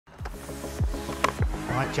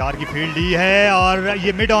यहाँ 4 की फील्ड ली है और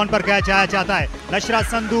ये मिड ऑन पर कैच आया चाहता है। लशरा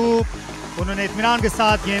संधू, उन्होंने इत्मीनान के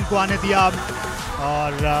साथ गेंद को आने दिया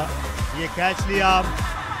और ये कैच लिया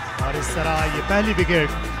और इस तरह ये पहली विकेट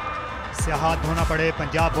से हाथ धोना पड़े।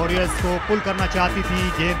 पंजाब वॉरियर्स को पुल करना चाहती थी,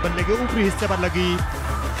 गेंद बल्ले के ऊपरी हिस्से पर लगी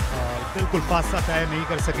और बिल्कुल फासला तय नहीं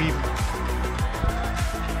कर सकी।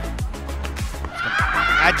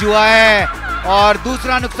 कैच हुआ है और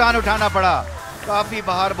दूसरा नुकसान उठाना पड़ा। काफी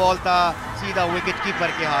बाहर बॉल था, सीधा विकेट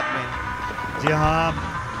कीपर के हाथ में। जी हाँ,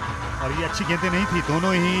 और ये अच्छी गेंदें नहीं थी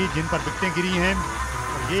दोनों ही जिन पर विकेटें गिरी हैं।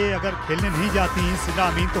 और ये अगर खेलने नहीं जाती सिला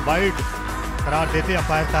अमीन तो वाइड करार देते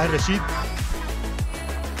umpire Tahir Rashid.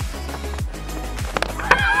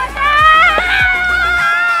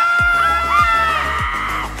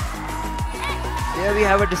 Here we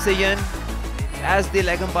have a decision. As the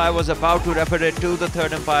leg umpire was about to refer it to the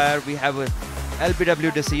third umpire, we have a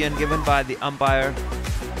LBW decision given by the umpire.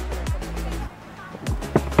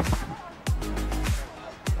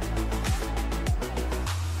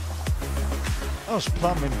 That was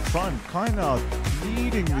plumb in front, Kainat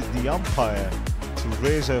pleading with the umpire to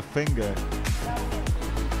raise her finger.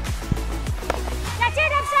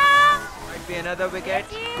 Might be another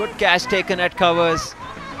wicket. Good catch taken at covers.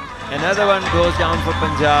 Another one goes down for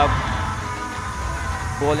Punjab.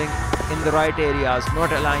 Bowling in the right areas,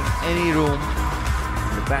 not allowing any room.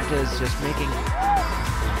 The batters just making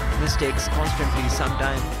mistakes constantly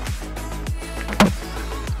sometimes.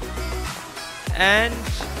 And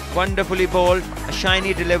wonderfully bowled, a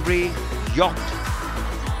shiny delivery, yacht.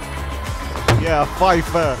 Yeah,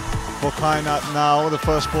 fifer for Kainat now, the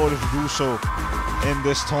first bowler to do so in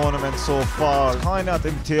this tournament so far. Kainat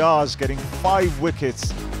Imtiaz getting 5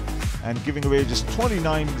 wickets and giving away just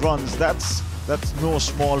 29 runs. That's no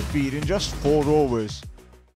small feat in just 4 overs.